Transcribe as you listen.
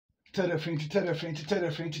Terrafin.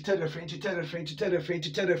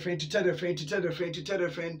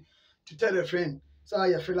 So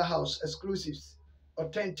your filler house exclusives,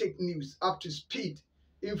 authentic news, up to speed,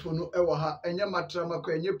 info no ewaha, enya matrama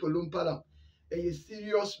ko enye polumpalam. A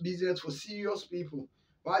serious business for serious people.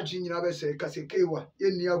 Wajin na say kasekewa, ye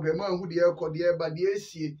ni agrema hu de ekode ba de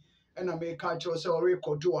esie, na me ka cho say o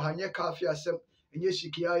record o hanye kafe asem, enye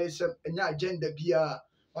shikia asem, enya agenda bia.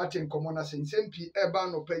 What in common as in sempi eba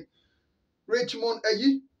no pay. Richmond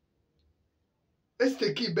ayi. Let's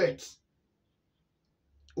take key bets.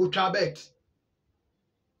 Ultra bet.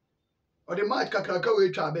 Or the match kakraka we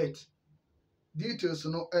ultra bet. Details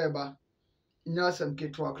no eba. Nyasem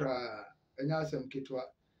kitwa kra. Nyasem kitwa.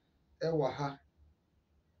 Ewa ha.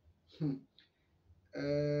 And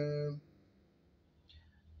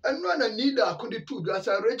run a neither could the two as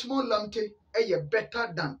a Richmond Lampeter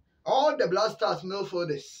better than all the Black Stars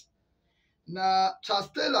Milforders. Na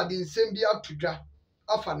Chastela din sembia to dra.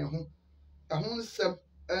 Afane ho. Ehun sem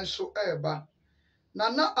enso eba.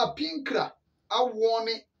 Na apinkra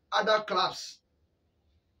awone other clubs.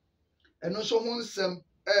 And also one sem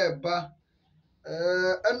eba.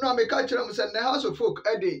 And now me catch them say the house of folk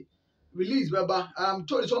day release baba. I'm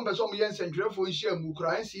told some person yen central for share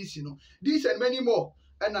mukra NCC no. This and many more.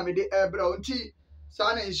 And I me the ebra unti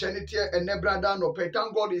sana insanity and nebra down no pay.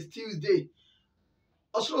 Thank God it's Tuesday.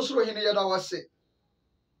 Oslo hine yada wase.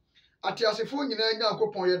 Ati asefo nyina nya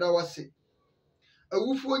akopon yada wase.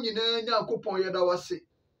 Awufo nyina nya akopon yada wase.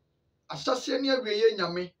 Asase ne awieye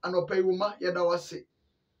nyame anopai woma yada wase.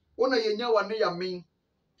 Wona yenya wane yamen.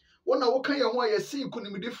 Wona woka ye ho ayesi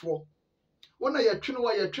kunimdifo. Wona ye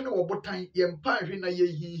twene wo botan ye mpa hwe na ye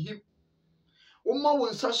hihim. Woma wo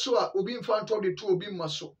nsa so a obi mfa nto de to obi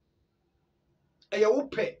maso. Eye wo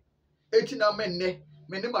pe etina menne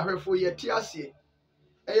menne mahwefo ye ti ase.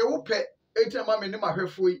 Eye wo pe etina ma menne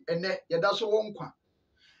mahwefo ene ye da so wo nkwa.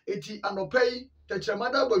 Eti anopai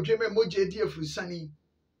techemada bodweme moje di afusani.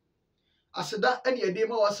 Aseda ene ye de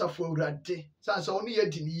ma wasafo awurade sansa ono ye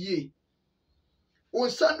di ni yie.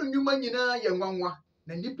 Onsanu nyuma nyina ye nwanwa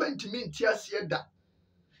na nipa ntimi nti ase da.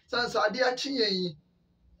 Sansa ade ache yen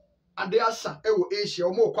ade asa ewo Eish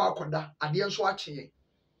omo kwa akoda ade enso ache yen.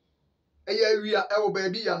 Eya awia ewo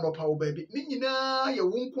baabi ya nopa wo baabi. Ni nyina ye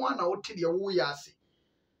wonko ana wote de wo ya ase.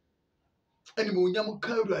 Eni mo nyam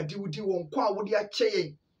ka awurade wudi wonko a wode ache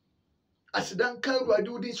yen. Aseda nka awurade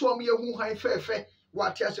wudi so am ye hu han fefe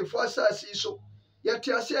wate asefo asase so.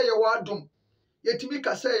 Yete ase ye wadom. Yetimi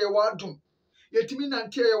kasa ye wadom. Yetimi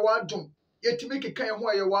nante ye wadom. Yetimi keka ye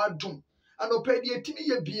ho ye wadom. Anopa de yetimi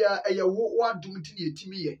ye bia ye wo wadom ti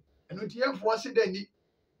yetimi ye. Eno ti yemfo ase da ni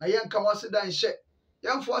na yenka wase da nhye.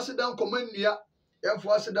 Yemfo ase da nkoma nnua.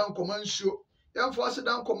 Yemfo ase da nkoma nsuo. Yemfo ase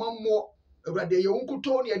da nkoma mmo. Awurade ye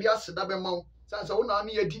wonkuto ne ye de ase da bema wo. Sansa wo na anu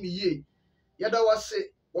ye di ni ye. Yeda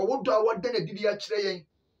wase wo wodo a woda na didi a kire yen.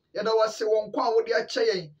 Yeda wase wonko a wode a kye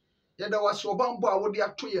yen. Yeda wase obambo a wode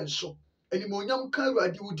ato yen so. Animonyam ka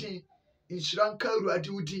awurade wudi. Inshira nka awurade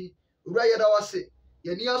wudi. Ura yeda wase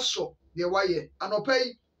ye ni aso de waye.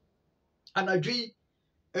 Anopai anadwi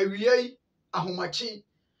awiei ahomachi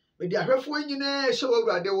me de ahwefo nyina ehye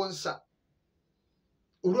awurade wonsa.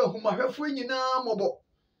 Ura huma ahwefo nyina mobo.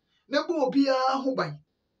 Ne bo obia ho ban.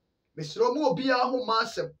 Mesro mo obia ho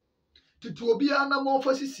masem. Tutu obia na mo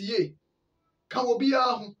fa sisiye. Ka obia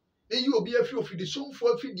ho. Eyi obia fi ofidi somfo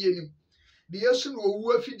afidie nim. De yesu no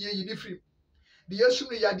owu afidie yi ni firi. De yesu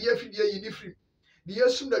no yade afidie yi ni firi. De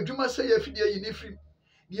yesu no adwuma sey afidie yi ni firi.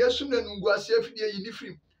 De yesu no nunguase afidie yi ni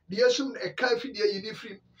firi. De yesu no eka afidie yi ni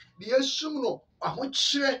firi. De yesu no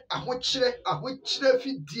ahokyere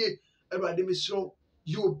afidie. Awurade mesro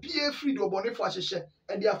ye obia firi de obonefo ahyehye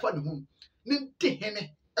e de afa ne hu. Ne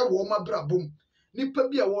dehene e wo mabrabom. Nipa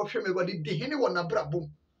bi a wo hwe me Awurade dehene wo na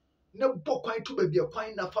brabom. Ne bokwan to baabi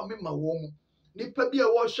akwan na fa me ma wo mu. Nipa bi a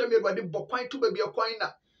wo hwe me Awurade bokwan to baabi akwan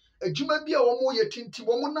na adwuma bi a wo mo ye tintim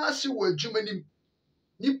wo mo na ase wo adwuma nim.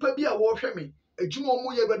 Nipa bi a wo hwe me adwuma wo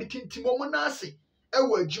mo ye Awurade tintim wo mo na ase e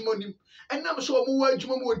wo adwuma nim. Enam so wo mo wo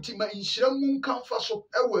adwuma mo ntima nhira mu nkamfa so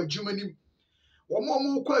e wo adwuma nim. Wo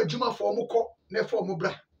mo kɔ adwuma fo wo mo kɔ na fo mo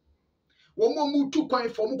bra. Wo mo tu kwan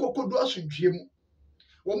fo mo kokodu asodwie mu.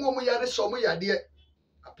 Wo mo yare so mo yade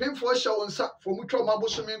apemfo hye wonsa fo mu twa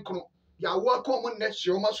mabosome nkro ya wo akɔ mo nne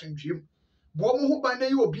hye wo masondwiem. Bo mo ho ban na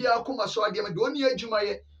yi obi akoma so ade me de oni adwuma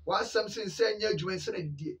ye wa asem sense nya adwuma nse na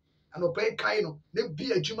didie anopai kai no ne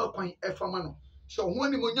bi adwuma kwan efama no so ho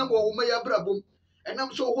ani monyam wo ma ya brabom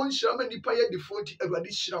enam so ho nhyira ma nipa ye default Awurade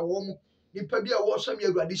hyira wo mo nipa bi a wo hwɛ me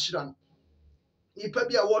Awurade hyira no nipa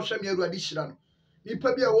bi a wo hwɛ me Awurade hyira no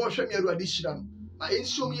nipa bi a wo hwɛ me Awurade hyira no ma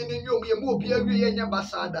ensom ye n'enwom ye mo obi awie ye nya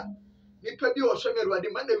basada nipa bi ohwe me Awurade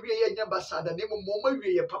ma na wie ye nya basada ne mo ma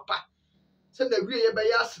wie ye papa se na wie ye be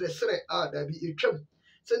ya sresre da bi etwam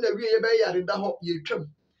se na wie ye be ya reda ho ye twam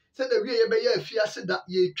se na wie ye be ya afiase da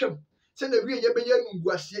ye twam se na wie ye be ya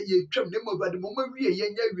nunguase ye twam ne mo Awurade mo ma wie ye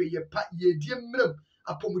nya wie ye pa ye die mram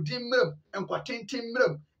apomudin mram enkwatenten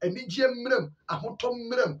mram anigye mram ahotom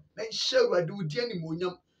mram na nhyɛ Awurade wo die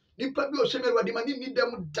animonyam nipa bi ohwe me Awurade ma ni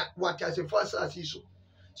dam da wate asefo asase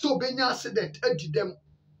so obenya accident adi dam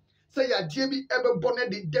sɛ yadeɛ bi ɛbɛbɔ na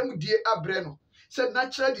de dam die abrɛ no sɛ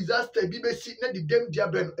natural disaster bi bɛsi na de dam die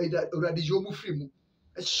abrɛ no Awurade yɛ ɔmo firi mu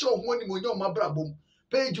ɛhyɛ ɔmo animonyam ɔmo abrabɔ mu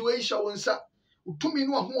page wei hyɛ wo nsa wotumi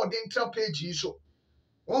no ahoɔden tena page yi so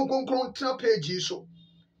wɔn kronkron tena page yi so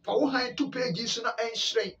fa wo han to page yi so na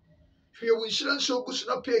ɛnhyerɛn hwɛ wo nhyerɛn nso gu so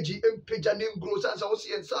na page yi mpagya ne nguro sansa wo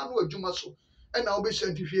sɛ nsa no adwuma so ɛna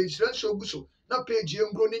wobɛhyɛ nti hwɛ nhyerɛn nso gu so na page yi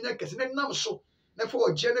nguro ne nya kɛse ne nam so na fa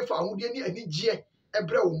ɔgyeɛ ne fa ahodeɛ ne anigyeɛ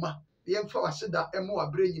ɛbrɛ wo ma yɛmfa waseda ɛmo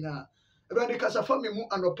wabrɛ nyinaa Awurade kasa fa me mu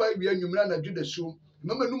anɔpa awia nnwumira na dwuda suom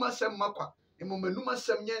mama num asɛm makwa mama num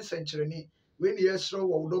asɛm nyɛ nsɛnkyerɛnne wei ne yɛsrɛ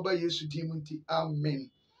wɔ wo dɔba Yesu din mu nti amen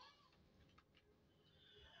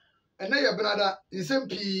ɛnɛ yɛ benada nsɛm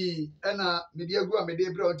pii ɛna mede agu a mede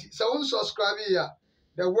brɛ nti sɛ wo subscribe ya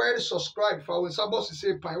the word subscribe fa wo nsa bɔ so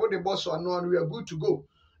sɛ pan wode bɔ so ano we are good to go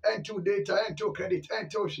ɛntew data ɛntew credit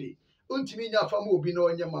ɛntew hwee wontumi nya afa ma obi na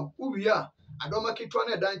ɔnyɛ ma wowie a adɔma ketewa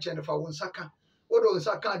na ɛda nkyɛn fa wo nsa ka wode wo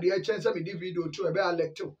nsa ka deɛ ɛkyɛn sɛ mede video to ɛbɛ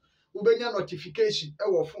alectew wobɛnya notification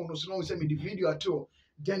ɛwɔ phone no so na wo sɛ mede video ato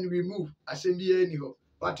then remove asɛm bi ani hɔ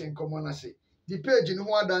wate nkɔmmɔ no se di page no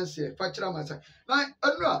ho adanseɛ fa kyerɛ ma sa na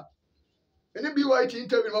ɛno a ɛne bi white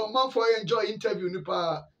interview ma manfoɔ enjoy interview no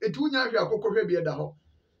paa ɛti wonya hwɛ akɔkɔhwɛ bi ɛda hɔ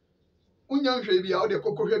wonya hwɛ bi a wode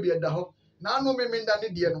kɔkɔhwɛ bi ɛda hɔ na ano memenda ne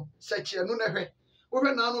deɛ no sɛkyeɛ no na hwɛ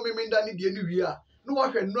wohwɛ na ano memenda ne deɛ no wie a na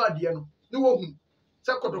wɔhwɛ no adeɛ no ne wɔhu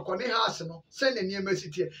sɛ Kotoko ne house no sɛ ne nneɛma si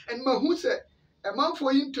teɛ ɛn mahu sɛ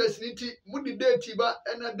ɛmanfoɔ interest ne ti mode date ba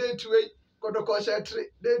ɛna date wei Kotoko hyɛ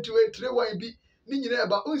date wei 3 bi ne nyinaa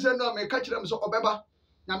ɛba wohu sɛ no a meka kyerɛ m sɛ ɔbɛba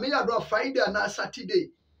na meyɛ adɔ a Friday anaa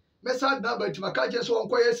Saturday mɛsa dena batima ka kyerɛ sɛ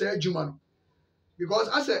ɔnkɔyɛ saa adwuma no because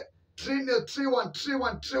asɛ 3-0 3-1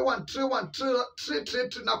 3-1 3-1 3-1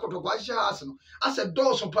 3-3 na Kotoko ahyehyɛ house no asɛ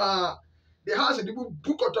dɔɔso paa the house de bu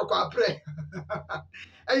Kotoko aprɛ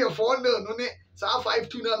ɛyɛ 4-0 no ne saa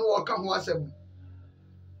 5-2 na no wɔka ho asɛm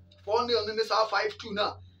 4-0 no ne saa 5-2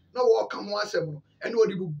 na wɔka ho asɛm no ɛne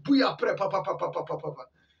wɔde bubu yɛ aprɛ papapapapapa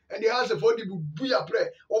ɛne house for de bubu yɛ aprɛ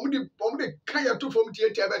wɔn de ka yɛ to fam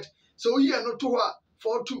tietia bɛt so oyi ɛno to hɔ a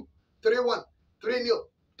 4-2 3-1 3-0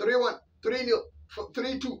 3-1 3-0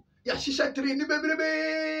 3-2 yɛahyehyɛ 3 ne bebrebe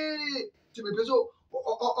nti mepɛ sɛ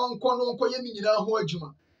ɔnkɔyɛ ne nyinaa ho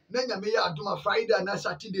adwuma na nyame yɛ adom a Friday na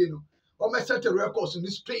Saturday no set the records in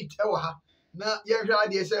the straight ɛwɔ ha na yɛhwɛ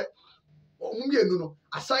adeɛ sɛ ɔmo mmienu no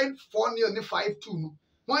aside 4-0 ne 5-2 no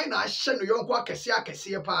wɔn na ahyɛ no yɔnko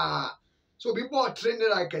akɛseɛ paa so obi bɔɔ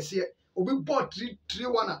 3-0 akɛseɛ obi bɔɔ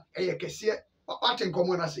 3-1 a ɛyɛ kɛseɛ wate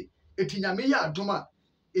nkɔmmɔ no ase eti nyame yɛ adom a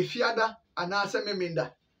efiada anaasɛ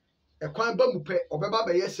memenda ɛkwan ba mu pɛ ɔbɛba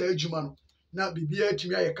bɛyɛ saa adwuma no na biribiara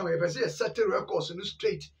atumi ayɛ kama yɛpɛ sɛ yɛset records no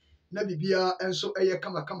straight na biribiara nso ɛyɛ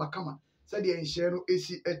kama sɛdeɛ nhyɛ no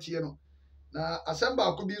esi ɛteɛ no na asɛm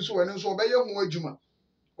baako bi nso wɔne nso ɔbɛyɛ ho adwuma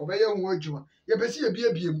yɛpɛ sɛ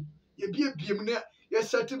yɛbie mu na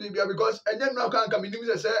yɛset biribiara because ɛnyɛ no aka anka menim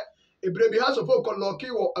sɛ ebire bi ha sɔfo kɔlɔke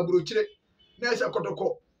wɔ aburokyire na ɛsɛ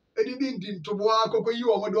Kotoko ɛdidi ndi ntoboa akɔkɔ yi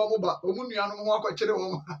wɔn de wɔn ba wɔn nuanom ho akɔkyere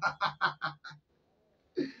wɔn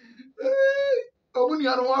wɔn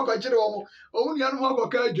nuanom ho akɔkyere wɔn nuanom ho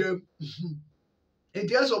akɔka adwam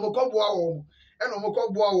enti ɛsɛ wɔn kɔboa wɔn ɛna wɔn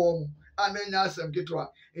kɔboa wɔn a na nya asɛm ketewa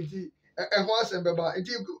enti ɛho asɛm bɛba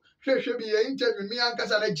enti hwehwɛ bi yɛ interview mi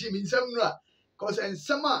ankasa na gyi mi nsɛm no a cause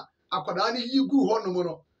nsɛm a akwadaa no yi gu hɔ nom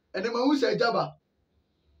no ɛnna mahu sɛ agyaba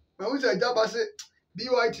se bi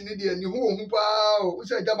white ne deɛ ne ho wɔ ho paa o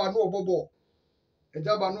sɛ agyaba no ɔbɔ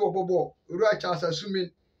bɔɔl owura Charles Asumin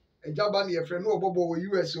agyaba ne yɛfrɛ no ɔbɔ bɔɔl wɔ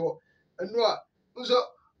US hɔ ɛno a nso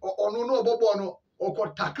ɔno no ɔbɔ bɔɔl no ɔkɔ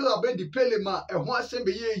tackle abɛdi pele ma ɛho asɛm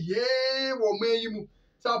bɛyɛ yie wɔ ɔman yi mu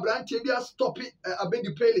sɛ aberanteɛ bi astɔpe abɛdi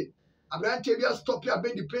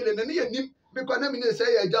pele na ne yɛ nim mekɔ na mene sɛ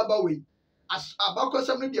yɛ agyaba wei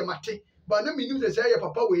abakɔsɛm no deɛ mate ba na menim sɛ yɛ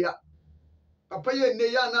papa wei a papa yɛ nne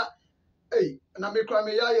yɛ ana na mekora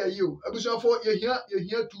me yɛ ayɛ yi o abusuafoɔ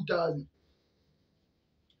yɛhia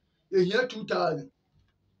 2000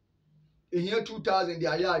 de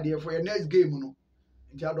ayɛ adeɛ for yɛ next game no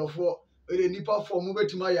nti adɔfoɔ ɛde nipa fɔ mo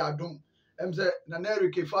bɛtumi ayɛ adom ɛm sɛ Nana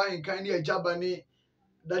Erike fa nkan ne agyaba ne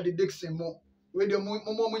Daddy Dixon mo we de mo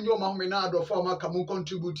nyɛ ɔma home na adɔfoɔ a maka mo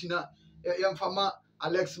contribute na yɛmfa ma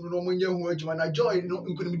Alex no mo nye hu adwuma na Joy no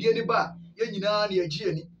nkunimdie ne ba ye nyina na yagye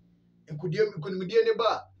ani nkunimdie ne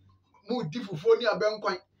ba mu di fufuo ni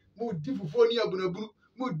abenkwan mu di fufuo ni abunabunu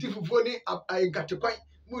mu di fufuo ni ayinkatekwan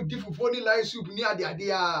mu di fufuo ni line soup ni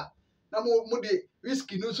ade a na mu de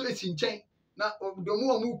whisky no so esi nkyɛn na do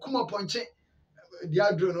mu kuma ponche di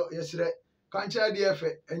adro no yesre kancha de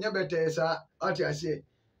efe enye bete sa ati ase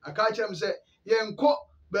aka kyerem se yenko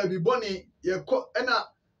baby boni yekɔ ɛna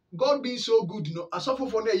God being so good no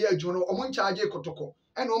asofofo na ɛyɛ adwuma no ɔmo charge kotoko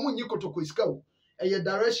ɛna ɔmo nyi kotoko sika o ɛyɛ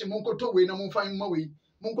direction mo nkoto we na mo mfa mma we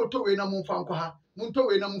mo nkoto we na mo mfa nkɔ ha mo nto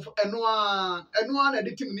we na mo ɛno a na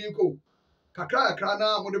de tim ni ko kakra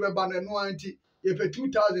na mo de bɛba na ɛno a nti yɛpɛ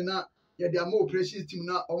 2000 na yɛde ama operations team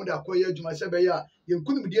na ɔmo de akɔyɛ adwuma sɛ bɛyɛ a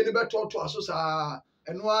yɛnkunimdie ne bɛtɔɔtɔ aso saa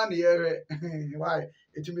ɛno a na yɛhwɛ why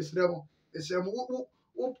etimi srɛmo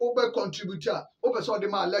wo be contribute a wo pɛ sɛ ɔde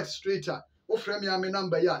ma Alex straight a wo frɛ me ame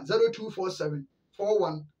number ya 0247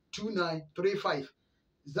 412935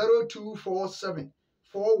 0247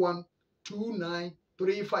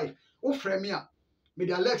 412935 wo frɛ me a me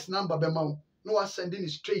de Alex number bɛma wo no wa send in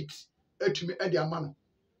straight etumi e de ama no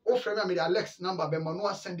wo frɛ me a me de Alex number bɛma no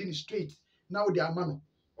wa send in straight na wo de ama no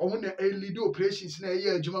ɔmo na lead operations na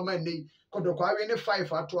ɛyɛ adwuma ma nei Kotoko awe ne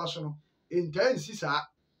 5 ato aso no intensi saa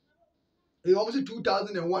e almost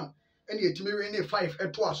 2001 and yetimi we ne 5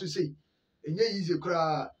 eto aso sei enye easy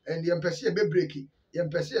kra and yempese e be break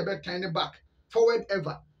yempese e be turn back forward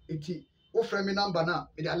ever eti wo frɛ me number na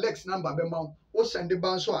me the Alex number be ma wo send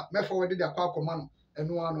ban so a me forward de akwa akoma no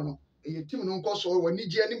eno ano no e team no nko so wani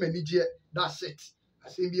gie ne manigye that's it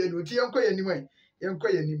asem bi enu ti yenko yanim an yenko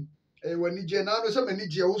yanim e wani gie na no se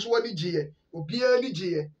manigye wo so wani gie obi ani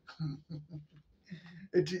gie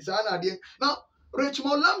eti sa na de now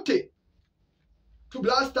Richmond Lamte to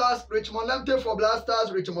Blasters, Richmond Lamte for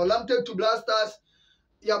Blasters, Richmond Lamte to Blasters.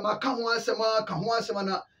 Ya maka ho asema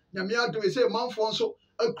na nyame ado say manfo nso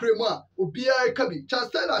akrema obia ekabi.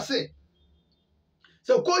 Chastela say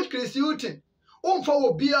coach Chris Hilton omfa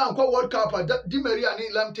obia anko World Cup Di Maria ni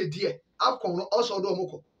Lamte die afcon no also do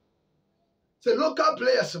omoko. Say local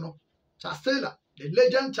players no Chastela, the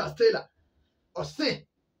legend Chastela or say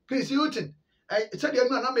Chris Hilton said you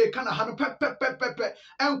na make kana ha no pepe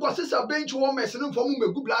enkwosisa bench warmers no for mu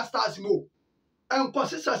megu Blasters mo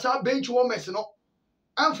enkwosisa sa bench warmers no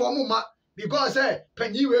and for mu ma because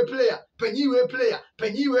panyi we player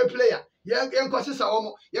enkwosisa wo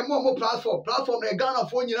mo ye mo platform na Ghana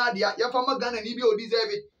for nyina dia ye fa ma Ghana ni bi o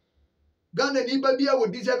deserve Ghana ni ba bia o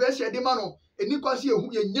deserve se de ma no eni kwase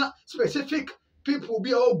ehu ye nya specific people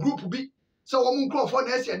bi or group bi so wo mu nkrofo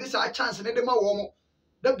na ese de sa chance ne de ma wo mo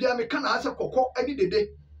da bia me kana ase kokko ani dede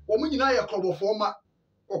wo mu nyina ye klobofo ma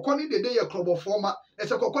kokko ni dede ye klobofo ma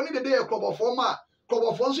ese kokko ni dede ye klobofo ma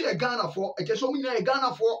klobofo nso ye Ghana fo e so mu nyina ye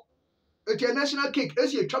Ghana fo e national cake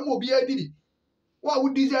ese ye twam obi adidi wa wo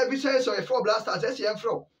deserve say so e for Blasters ese ye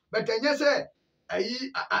fro but enye say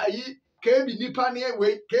ayi kebi nipa ne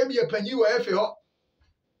we kebi ye panyi we efe ho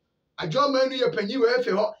ajo manu ye panyi we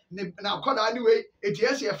efe ho na akoda ni we eti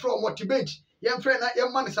ese ye fro motivate ye mfre na ye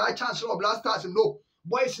man sa chance no Blasters no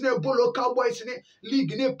boys ne local boys ne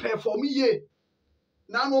league ne perform ye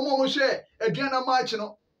na no mo hwe aduana match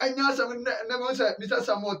no anya asem ne mo say Mr.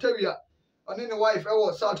 Samuel Tawia oni ne wife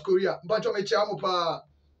e South Korea mbacho me chia mo pa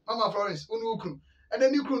Mama Florence unu ukru ene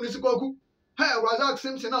ni kru ni sikwaku Razak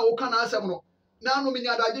Simpson na wo kana asem no na no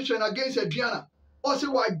menya daje hwe na against aduana o se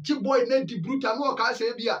wa gi boy na di brutal no ka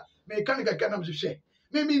se bia me kan kaka na hwe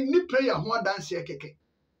me ni player ho dance keke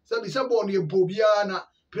sabi se ball no e bobia na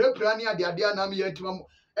pre ni ade na me yatima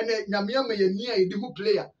ene nyame ama yani a yedi hu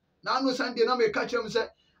player na anu Sunday na me ka kyerem se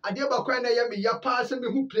ade ba kwa na ye me ya pa se me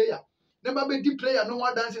hu player na ba be di player no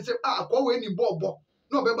wa dance se akwa we ni bobo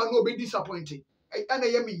na obeba na obe disappointed ene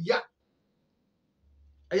ye me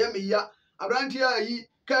ya abranti ayi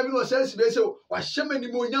Kevin was sense be se wa hyema ni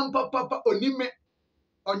mo nyam papa onime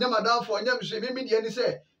onyam adanfo onyam hwe me de ni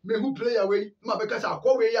se me hu player we ma be ka se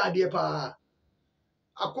akwa we ya ade pa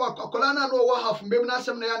akola na no wa half mbem na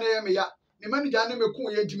asem na ya na ye me ya ne manager ne me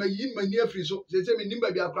kun ye ntima yi mani afri so se me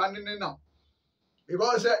nimba bi akra ne na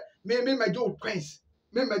because me majo queens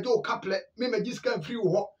me majo couple me magiscan free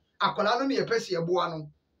wo akola no ne ye pese ye boa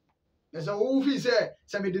no na se wo fi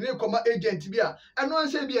se me de ne koma agent bi a eno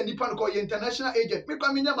anse bi nipa no ko ye international agent me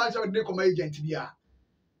kwa me nya ma se me de ne koma agent bi a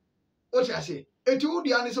o ti ase eti wo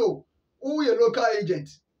dia ne so wo ye local agent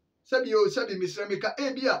sabi misra me ka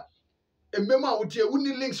e bi a emmema wo tie wo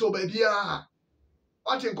ni links o ba bia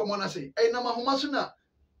what in common say na mahoma so na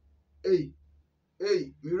me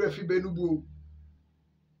refi benubu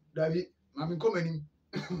David mami komanim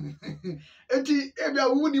eti bia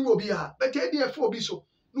wo ni obi ha but e dey for obi so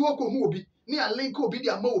no wo ko hu obi ni a link obi di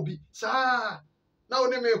ama obi saa na wo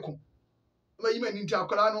ne meko ma yima ni nti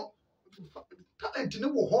akwara no talent ne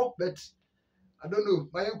wo ho but I don't know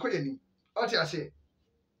my enko yani what you say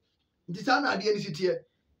nti saa na ade ni sitie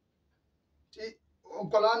ti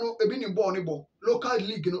onkwala no ebi ni ball ni ball local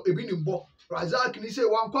league no ebi ni ball Razak ni say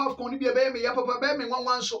wan kwa afcon ni bi ebe me ya papa be me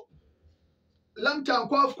nwanwan so Lampeter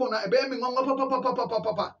kwa afcon na ebe me nwanwa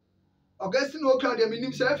papa Augustine Oka de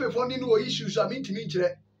minim say FF ni no issues a mintimi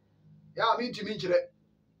nkire ya mintimi nkire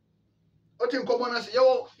Oti nkomo na say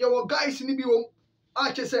yo guys ni bi wom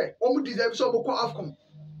a che say wom deserve so boko afcon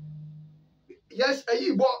yes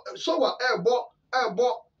ayi bo so wa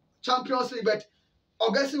bo Champions League but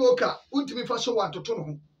Augustine Oka untimi fa so wa toto no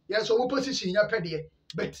ho yes wo position ya pede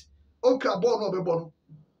but Oka ball no be no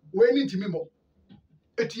we ni ntimi mo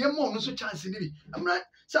etie mo no so chance ni bi amra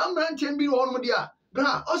ntiem bi no no dia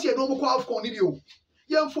bra o se do mo kwa afcon ni bi o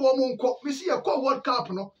yemfo mo nko me se ye call World Cup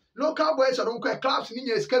no local boys are nko clubs ni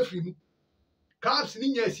nya sika free mu clubs ni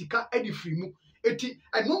nya sika edi free mu eti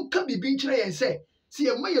eno nka bibi nkire yen se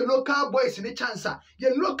ye ma ye local boys ni chance ye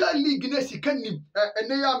local league na sika nim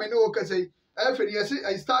ene ya me ne o ka say aferi ye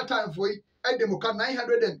say start time for e dem ka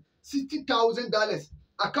 $960,000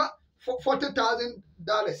 aka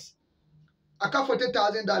 $40,000 aka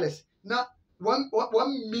 $40,000 na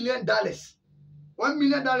 $1 million $1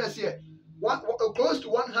 million here close to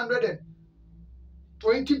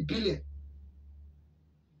 120 billion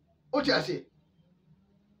what you say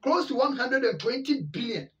close to 120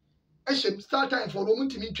 billion Asem start time for no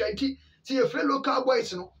mutimi ntwanti see your friend local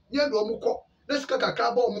boys no ye do omukọ na sika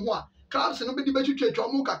kakra ba omo ho a clubs no be di betwetwa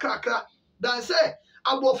omo kakra dan say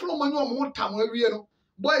abofro manyu omo tam awie no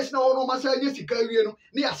boys na wono masa nya sika awie no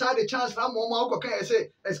ne asa de chance na omo akọ kan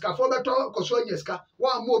say escafo beto koso nya sika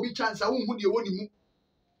wa ma obi chance a unhu de woni mu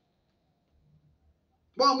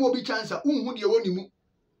wa ma obi chance a unhu de woni mu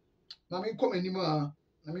na me kom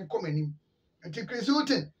anim anti Chris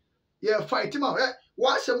yeah fight him out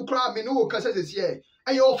wasem kra me no kasa sese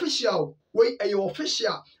e official we e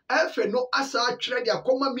official afa no asa atwere dia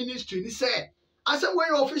koma ministry ni say asem we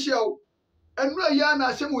official enura ya na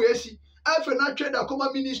asem we asi afa na atwere dia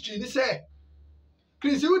koma ministry ni say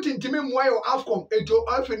Chris ntimi mwa yo afcon eto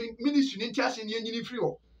afa ni ministry ni ntiase ni enyini free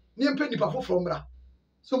ho ni empe nipa foforo mra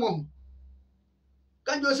so mom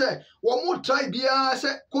kan jo say wo mo try bia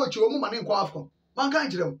say coach wo mo mane nko afcon man kan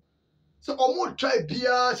kirem so omo try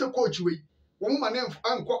bia say coach we wo mo mane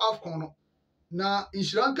anko afcon no na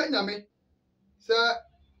insuranka nyame say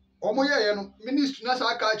omo ye no ministry na sa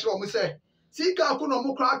aka kire omo say sika akọ no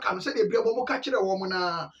mo kra aka no say de bre mo ka kire wo mo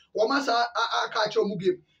na wo ma sa aka kire omo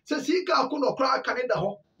biem say sika akọ no kra aka ne da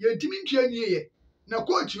ho ye ntimi ntua nwie na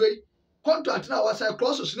coach we contract na wa say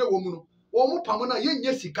clauses na wo mu no wo mo pam na ye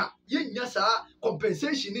nya sika ye nya sa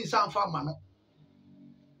compensation ni sa mfa ma no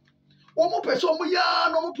omo pese omo ya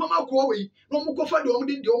no mo pama ko we no mo kofa de omo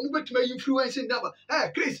de omo betuma influence ndaba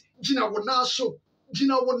Chris gina wo na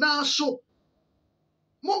so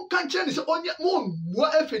mo kan che ni se onye mo wo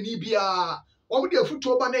afani bia omo de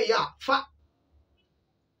afutuo ba na ya fa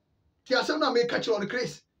ti asem na me ka che on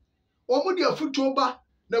Chris omo de afutuo ba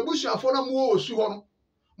na busuafo na mo osu ho no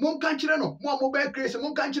mo kan kire no mo be Chris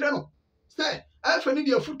mo kan kire no say afani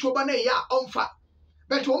de afutuo ba na ya onfa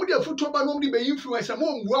but omo de afutuo ba no omo de be influence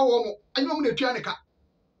mo mbua wo mo anyo mo na tua ne ka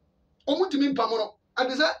omo timi mpam no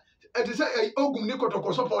adisa ogum ni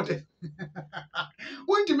Kotoko supporters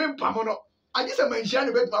wontimi mpam no adisa manhia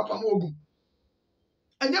ne betuma pam ogum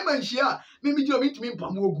anya manhia me mi timi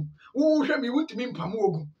mpam ogum wo hwe mi wontimi mpam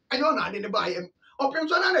ogum anyo na ade ne ba yem opem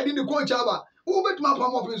so na de ne coach aba wo betuma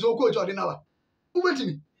pam opem so coach ode na ba wo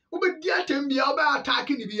betimi wo be di atem bia wo ba attack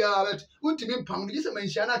ni bia bet wontimi mpam no adisa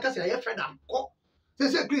manhia na aka se aye feda ko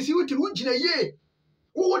se Chris wontimi wo gina ye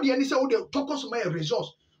wo de ani se wo de tokos my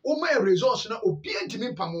resource wo my resource na obi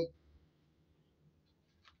antimi mpam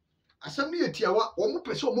asam ni etiawa wo mo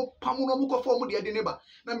pese wo mo pam no mo kofa mo de ne ba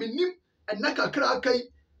na menim enna kakra akai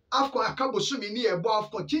afko akaboso mi ni ebo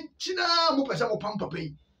afko chinchina mo pese mo pam papa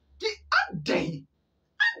yi ti aden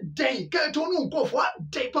ka to no nkofo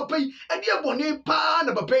aden papa yi ade abone pa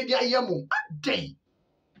na papa yi de ayemo aden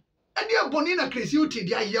ade abone na Chris uti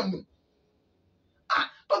de ayemo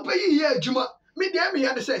papa yi ye adwuma me de me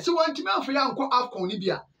ya de say so wanti me afo ya nko afko ni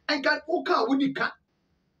bia enka uka wudi ka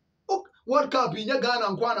World Cup in Ghana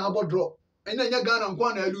and Kwana about draw. And then Ghana and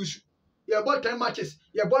Kwana lose. You bought 10 matches.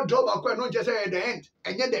 You bought draw back no just at the end.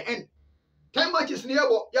 And yet the end. 10 matches near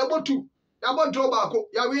you bought 2. You bought draw back.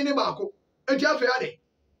 You win back. And you have a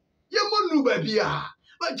you won't baby.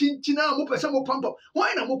 But China mo pesa mo pampa.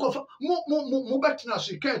 Why na mo kofa mo betina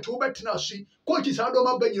so care to betina so. Coaches how do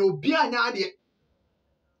ma ben you bia nya ade.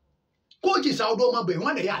 Coaches how do ma ben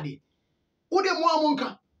wan dey ade. Wo de mo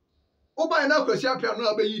amonka. Wo ba na kwasi apia no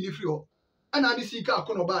abayi ni free ho. Ana de sika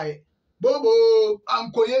akono baaye. Bobo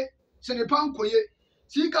ankoye, senepa ankoye.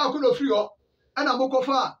 Sika akono free ho. Ana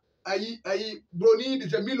mokofa ayi broni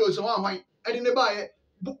de Milo so hwan. Ede ne baaye.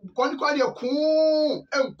 Kwani de ko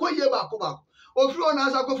enkoye ba ko. Ofiri ona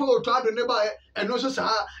asa kofa oto ado ne baaye. Eno so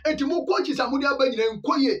saa. Enti mo coach samudi abanyina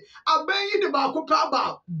enkoye. Abayi de ba ko pa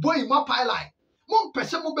ba boy ma pipeline. Mo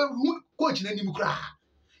pese mo be coach na nim kra.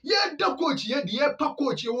 Ye da coach ye de ye pa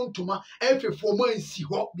coach ye wontuma efefo mo ansi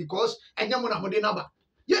ho because enya mo na mo de naba.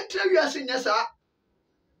 Ye tra wiase nya saa.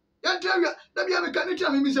 Ye tra wi da bia me kan tra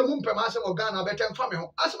me mi se mo mpema asem Ghana betem fa me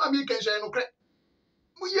ho. Asem abi kan hye no kre.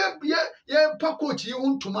 Mo ye pa coach ye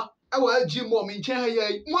wontuma e wa agi mo me nchen ha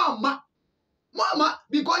ye mo ama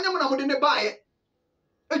because enya mo na mo de ne baaye.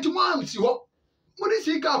 Etu mo amsi ho. Mo de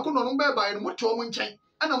sika akono no be baaye no mo to mo nchen.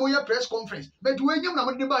 And I'm on press conference. But when you're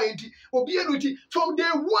not by it, or be annuity from day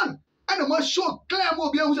one, and I'm show clear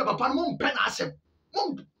will be able to papa mom pen asem.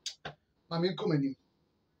 Mom, I mean, coming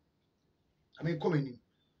in.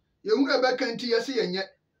 You won't back and tea, and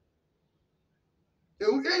yet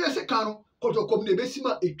you will say, Cano, Kotoko, the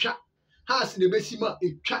Bessima, a chat, has the Bessima,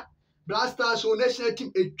 a chat, blasters, or national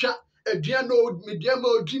team, a chat, a dear no, medium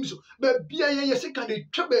dreams, but be a second, a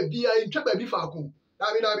trouble, be a trouble before.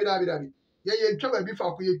 David. Ye twa bi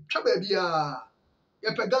fa ko ye twa ba bia ye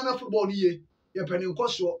pe Ghana football ni ye pe ne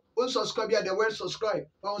nkoso on subscribe ya the word subscribe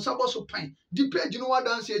ba on sabo so pan di page no wa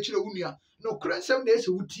dance e kire wunua no krensem na ese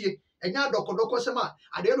wutie enya dokodoko sem a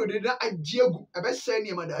ade no de na agye agu e be se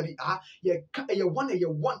ne madari ye ka ye 1 ye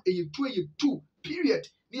 2 period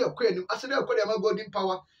ni ye kwa anim asede akwa de ma golden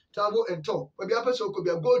power table and top we bia pese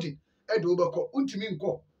okobia golden e de obekọ untimi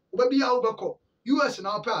nkọ obabia obekọ US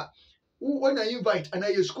na pa when I invite and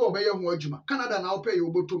I score by your juma, Canada now pay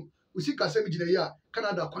your bottom. We see Casemigina,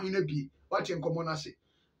 Canada, Quina B, what in Comonasi.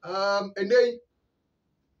 And they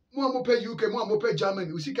more pay UK, more pay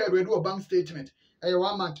Germany. We see I read a bank statement. A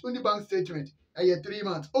 1 month, only bank statement. A 3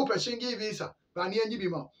 months. Opa Shingi visa, Rani and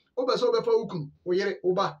Jibima. Oba sober for Ukum, Oyere,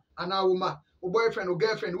 Oba, Anauma, or boyfriend or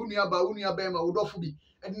girlfriend, Unia Bema, Udofubi,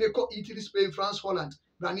 and they call Italy, Spain, France, Holland,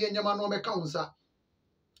 Rani and Yamano Council.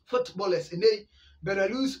 Footballers, and they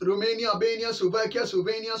Belarus, Romania, Albania, Slovakia,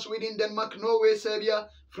 Slovenia, Sweden, Denmark, Norway, Serbia,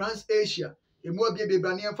 France, Asia. Emu be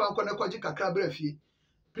Bania fa kwana kwaji kakra brefi.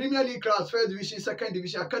 Premier League class, first division, second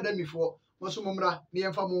division, academy for Mosumumra, ni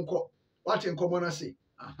emfa monko. What in common say?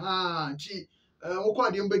 Aha, chi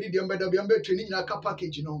okwa de mbedi de mbeda be mbe training na ka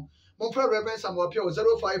package no. Monfra Reverend Samuel Pio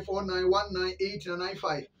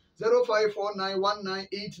 0549198995.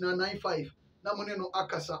 0549198995. Na money no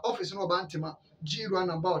akasa office no bantima G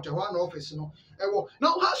run about one office no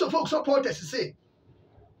now House of Folk supporters say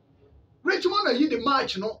Richmond are the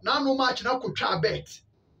match no match na could try bet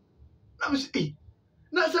na say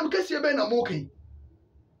na some case be na moke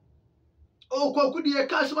kwaku de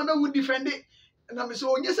cast man would defend it na me say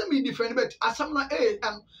onye say me defend bet asam na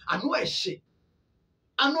ano ehye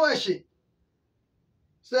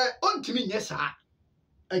say ontimi nyesa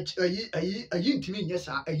ayi ntimi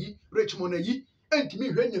nyesa ayi Richmond ayi entimi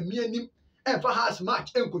hwanya mianim enfa has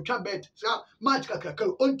match enkotwa bet sa match kakaka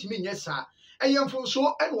ontimi nyesa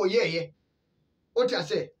eyemfonso en woyeye oti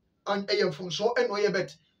ase on eyemfonso en woye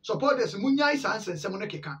bet supporters munyai sansensem no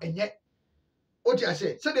keka enye oti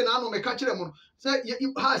ase se de na no meka kire mo se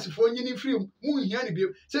has fo nyini free mu hia ne bi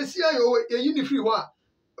se sia yo yeyi ni free ho a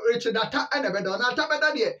Richard data en ebeda na ata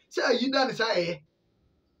beda de se ayi da ne sa eye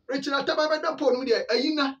Richard ata beda po no de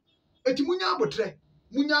ayi na eti munya abotre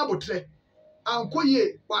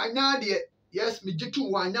ankoye wanya de yes me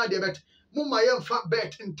jitu wanya de bet mumma yemfa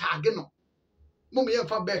bet ntage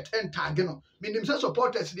no menim say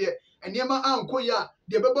supporters de enema ankoye a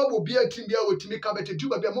de beba bo bia tim bia wotimi ka bet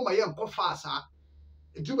juba bia mumma yemko fa asa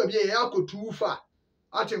juba bia ye akotu fa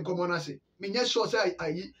aten komo se menye sure say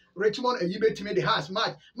ayi Richmond ayi betimi de has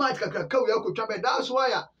match kakaka we akotwa bet that's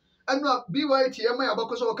why anu BYT yema ya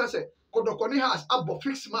bakoso okase Kotoko ne has abo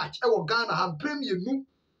fix match e wo Ghana ha premier nu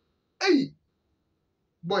hey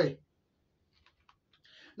boy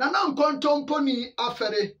nana nkontomponi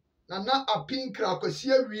afere nana apinkra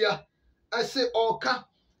akwasi awia ese oka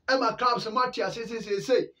ema clubs matia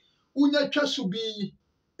say unya twa subi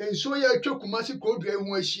enso ya twa kumasi kodu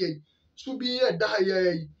ehu ahie subi e da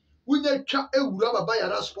ya unya twa ewura baba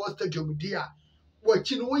yara sports stadium dia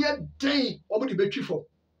wachi no ye den omo de betwifo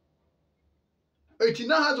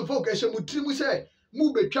etina has folk ehye mutirimu say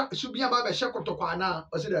mu betwa subi aba be hye Kotoko ana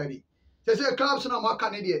osidari say clubs na maka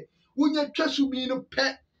ne de unya twa subi no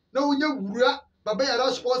pe na unya wura baba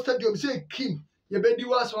yara sports stadium say kim ye bedi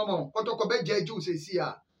was mama Kotoko be jeju sesi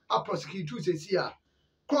a prosecute sesi a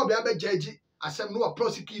club ya be jeji Asem no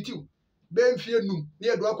prosecute Benfie num,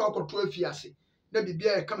 near Dwaka 12 years. Nebi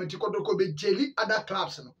be coming to Kotoko be jelly other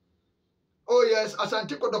clubs. No. Oh, yes, as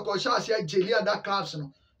Antico the Koshasia jelly other clubs.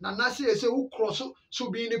 No. Nanasi is a who cross so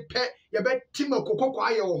being a pet, ya bet Timo Coco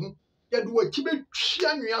Quire. Ya do a chibe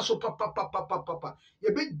chian so papa.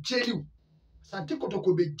 Ya bet jelly. Santico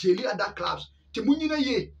Toko be jelly other clubs. Timunina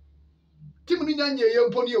ye. Timunya ye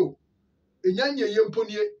yamponio. Enyanya ye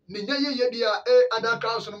mponie ne nya ye dia other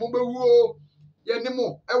clubs no mobewu ye ne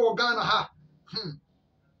mo e wo Ghana ha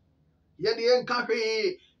ye de enka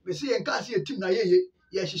hwe me se enka se team na ye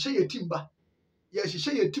ye hihye ye team ba ye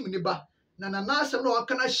hihye ye team ni ba na asem na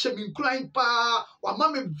waka na hye mi nkran pa wa ma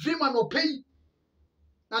me vima no pei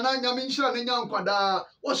na nya me nhira na nya nkwada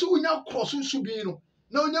wo se unya cross nsu bi no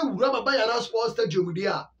na onya wura baba yara sports stadium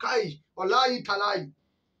dia kai wallahi talai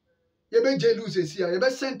ye be jelu sesi ye be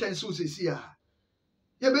sentence sesi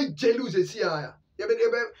ye be jelu sesi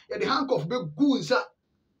ye the handcuff be gu nsa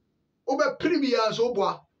wo be premier so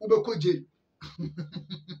boa wo be ko jeli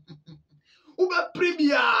wo be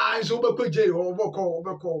premier so wo be ko jeli wo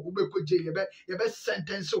be ko jeli ye be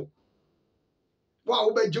sentence wa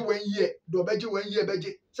wo be je 1 year do be je 1 year be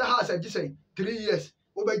je say ha say 3 years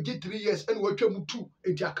wo be je 3 years and wo twam 2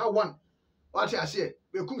 enti aka 1 what I say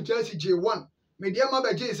be kum Chelsea J1 me dia ma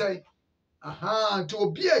be je say aha to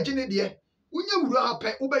obi a je ne de unya wura ha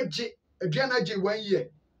pe wo be je aduana je 1 year.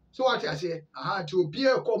 So what I say, to be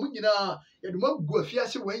a communina, you don't go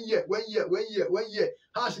fias 1 year.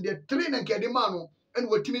 Has the train and get the man and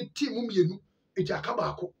what timid team you it's a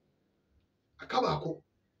cabacco. A cabacco.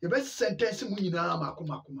 The best sentence munina,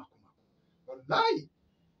 Makuma. Lie.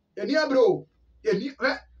 And yeah, bro.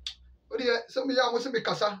 Some young was a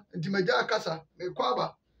Mikasa, and Timaja Casa,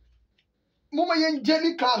 Mequaba. Mama yen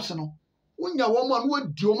jelly clubs, no. When your woman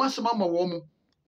would do my mamma woman.